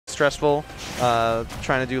stressful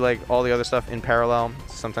trying to do like all the other stuff in parallel.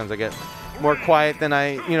 Sometimes I get more quiet than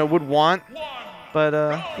I would want. But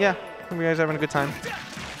yeah, hope you guys are having a good time.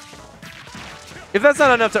 If that's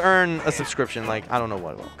not enough to earn a subscription, like, I don't know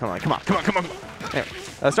what will. Come on. Anyway,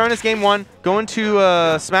 starting this game 1, going to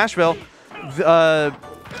Smashville.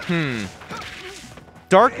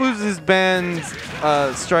 DarkBlues' banned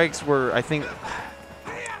strikes were, I think,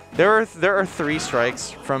 there are 3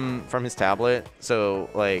 strikes from his tablet. So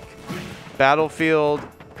like Battlefield,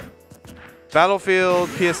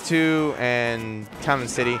 PS2, and Town and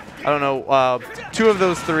City. I don't know. 2 of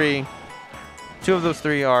those 3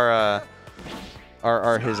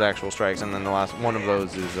 are his actual strikes, and then the last one of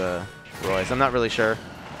those is Roy's. I'm not really sure,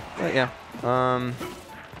 but yeah.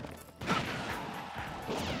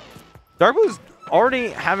 DarkBlues already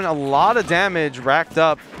having a lot of damage racked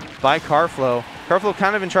up by Karflo. Karflo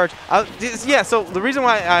kind of in charge. Yeah. So the reason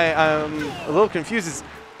why I'm a little confused is,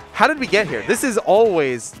 how did we get here? This is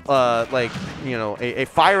always like a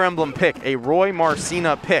Fire Emblem pick, a Roy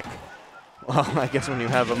Marcina pick. Well, I guess when you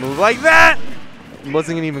have a move like that, it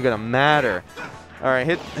wasn't even gonna matter. All right,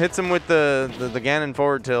 hits him with the Ganon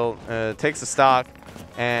forward tilt, takes the stock,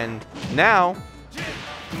 and now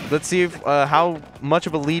let's see if, how much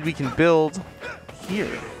of a lead we can build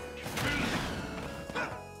here.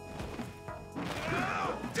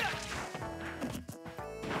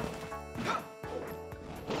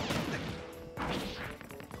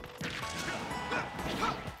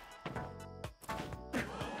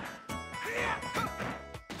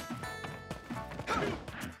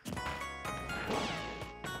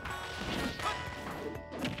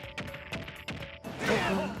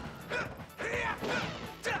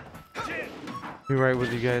 You're right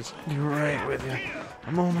with you guys. You're right with you.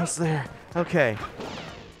 I'm almost there. Okay.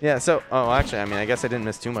 Yeah, so, oh, actually, I mean, I guess I didn't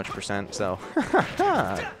miss too much %, so.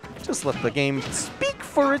 Just let the game speak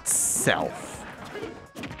for itself.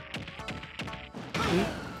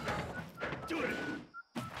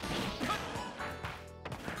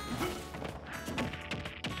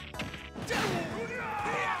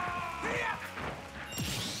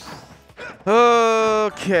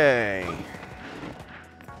 Okay.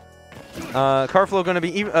 Karflo going to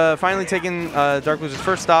be finally taking DarkBlues'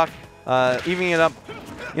 first stock, evening it up.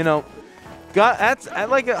 Got at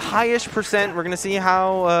like a high-ish %. We're going to see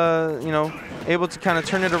how able to kind of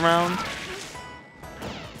turn it around.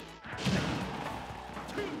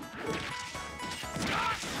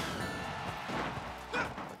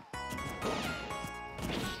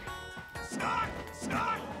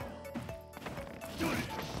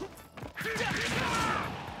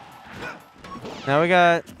 Now we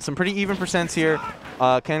got some pretty even % here.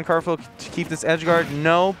 Can Karflo keep this edge guard?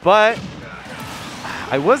 No, but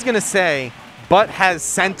I was gonna say, but has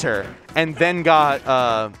center and then got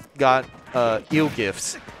eel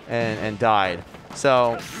gifts and died.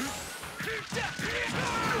 So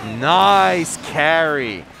nice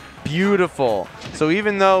carry, beautiful. So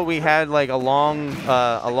even though we had like a long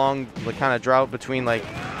like kind of drought between like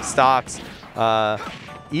stocks,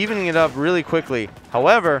 evening it up really quickly.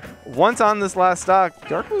 However, once on this last stock,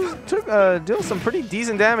 DarkBlues took deal some pretty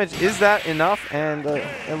decent damage. Is that enough? And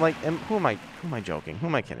who am I joking? Who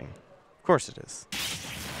am I kidding? Of course it is.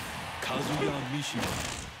 Kazuya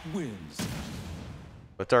wins.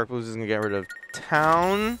 But DarkBlues is gonna get rid of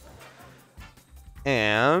Town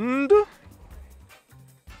and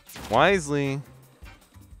wisely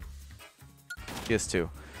PS2.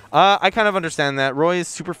 I kind of understand that. Roy is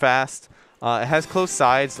super fast. It has close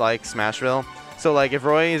sides like Smashville. So like if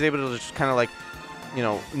Roy is able to just kind of like,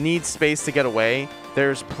 need space to get away,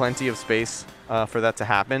 there's plenty of space for that to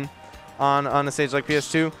happen on a stage like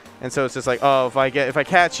PS2. And so it's just like, oh, if I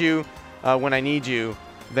catch you when I need you,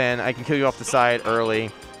 then I can kill you off the side early.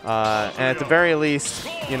 And at the very least,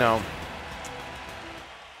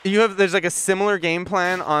 there's like a similar game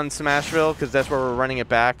plan on Smashville because that's where we're running it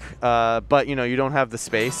back. But you don't have the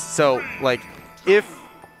space. So like if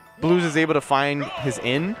Blues is able to find his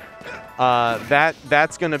in,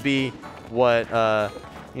 that's gonna be what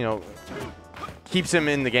keeps him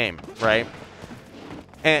in the game, right?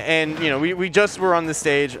 And we just were on this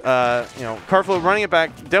stage. Karflo running it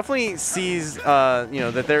back definitely sees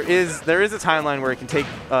that there is a timeline where he can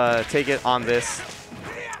take it on this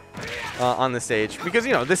stage because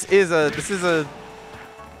this is a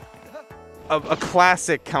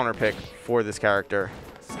classic counter pick for this character.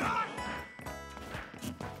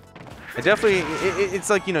 It's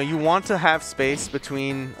like, you want to have space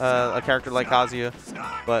between a character like Kazuya,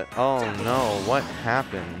 but oh no, what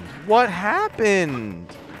happened? What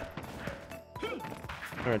happened?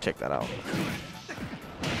 We're gonna check that out.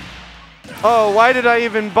 Oh, why did I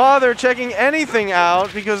even bother checking anything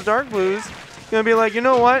out? Because DarkBlues is gonna be like, you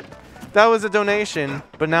know what? That was a donation,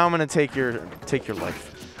 but now I'm gonna take your life.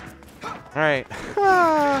 All right.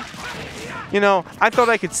 You know, I thought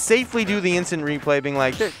I could safely do the instant replay, being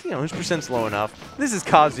like, you know, his percent's low enough. This is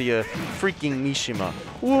Kazuya freaking Mishima.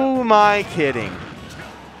 Who am I kidding?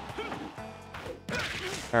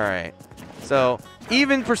 All right. So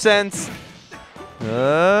even percents.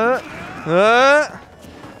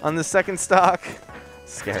 On the second stock.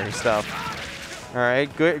 Scary stuff. All right.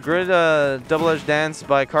 Good double-edged dance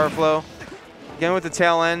by Karflo. Again with the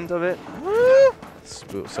tail end of it. Woo!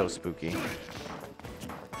 So spooky.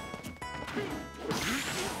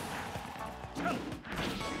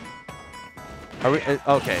 Are we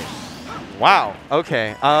okay? Wow.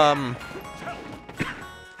 Okay.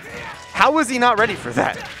 How was he not ready for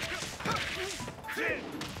that?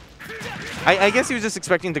 I guess he was just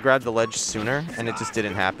expecting to grab the ledge sooner, and it just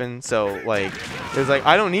didn't happen. So like, it was like,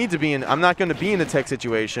 I don't need to be in. I'm not going to be in a tech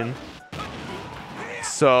situation.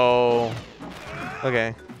 So,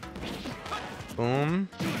 okay. Boom.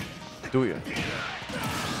 Do you?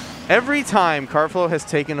 Every time Karflo has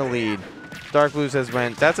taken a lead, DarkBlues has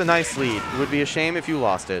went, that's a nice lead. It would be a shame if you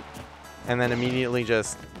lost it. And then immediately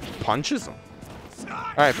just punches him.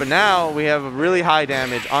 All right, but now we have a really high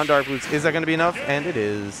damage on DarkBlues. Is that going to be enough? And it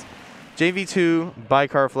is. JV2 by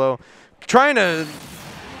Karflo. Trying to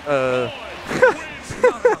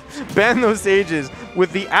ban those stages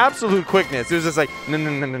with the absolute quickness. It was just like,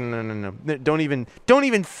 no. Don't even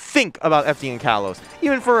think about FD and Kalos.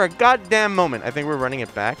 Even for a goddamn moment. I think we're running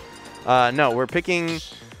it back. No, we're picking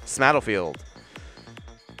Smattlefield.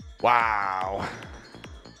 Wow.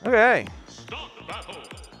 Okay. Start the battle.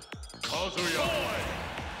 Kazuya.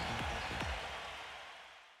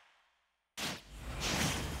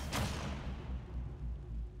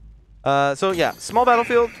 So yeah, small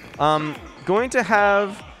battlefield. Going to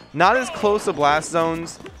have not as close to blast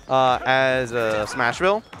zones as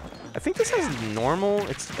Smashville. I think this has normal.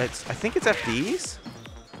 I think it's FDs.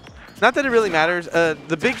 Not that it really matters.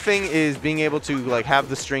 The big thing is being able to like have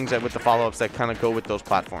the strings that with the follow-ups that kind of go with those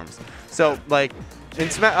platforms. So like in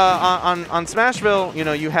on Smashville, you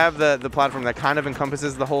know, you have the platform that kind of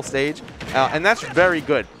encompasses the whole stage, and that's very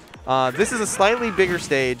good. This is a slightly bigger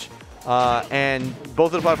stage. And both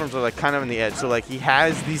of the platforms are like kind of on the edge, so like he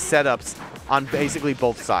has these setups on basically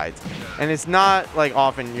both sides, and it's not like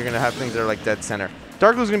often you're gonna have things that are like dead center.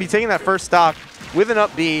 DarkBlues is gonna be taking that first stock with an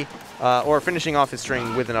up B, or finishing off his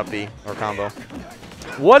string with an up B or combo.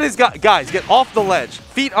 What is guys? Get off the ledge,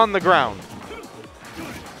 feet on the ground.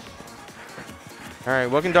 All right,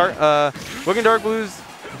 what can DarkBlues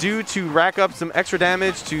do to rack up some extra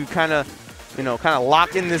damage to kind of, you know,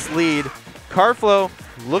 lock in this lead? Karflo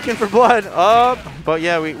looking for blood up, but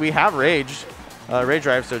yeah, we have rage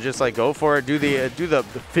drive, so just like go for it, do the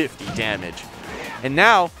 50 damage, and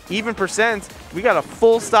now even percent, we got a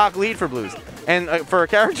full stock lead for Blues, and for a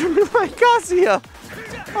character like Kazuya,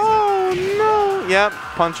 oh no, yep,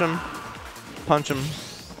 punch him.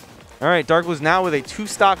 All right, DarkBlues now with a 2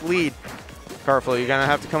 stock lead. Karflo, you're gonna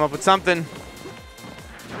have to come up with something.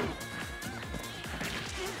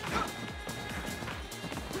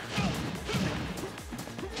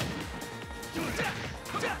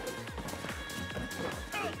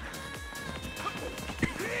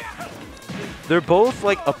 They're both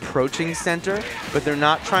like approaching center, but they're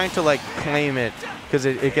not trying to like claim it because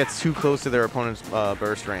it gets too close to their opponent's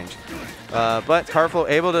burst range. But Karflo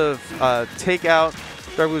able to take out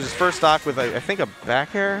DarkBlues' first stock with I think a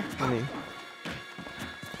back air.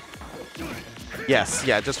 Yes,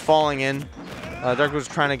 yeah, just falling in. DarkBlues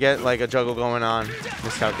trying to get like a juggle going on,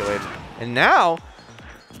 miscalculated. And now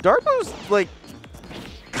DarkBlues like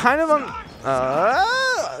kind of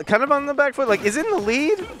on the back foot, like is in the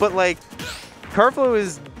lead, but like Karflo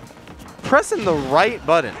is pressing the right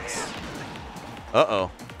buttons. Uh-oh.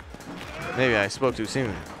 Maybe I spoke too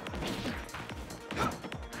soon.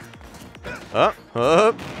 Up.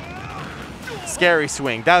 Scary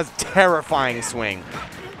swing. That was a terrifying swing.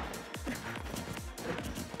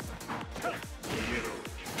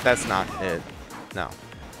 That's not it. No.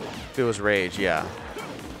 If it was rage, yeah.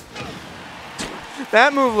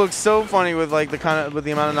 That move looks so funny with like with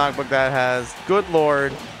the amount of knockback that has. Good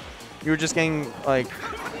lord. You were just getting like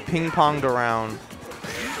ping-ponged around.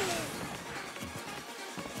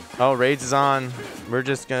 Oh, rage is on. We're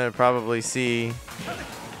just gonna probably see.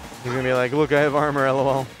 He's gonna be like, look, I have armor,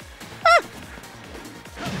 lol.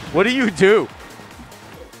 What do you do?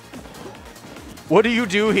 What do you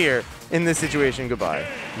do here in this situation? Goodbye.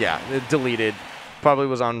 Yeah, it deleted. Probably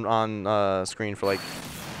was on screen for like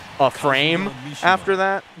a frame after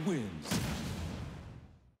that.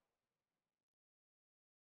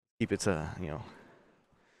 keep it to, you know,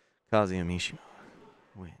 Kazuya Mishima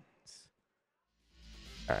wins.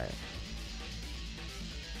 All right.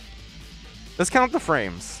 Let's count the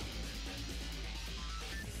frames.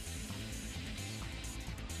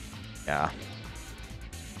 Yeah.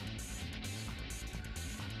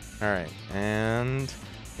 All right, and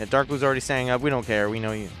yeah, DarkBlues already staying up. We don't care. We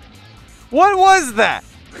know you. What was that?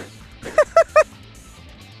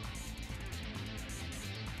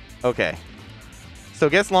 Okay. So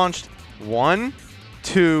gets launched. 1,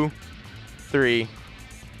 2, 3,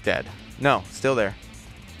 dead. No, still there.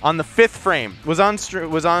 On the 5th frame. Was on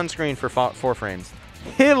screen for 4 frames.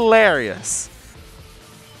 Hilarious.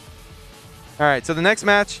 All right, so the next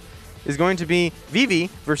match is going to be Vivi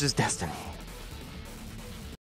versus Destiny.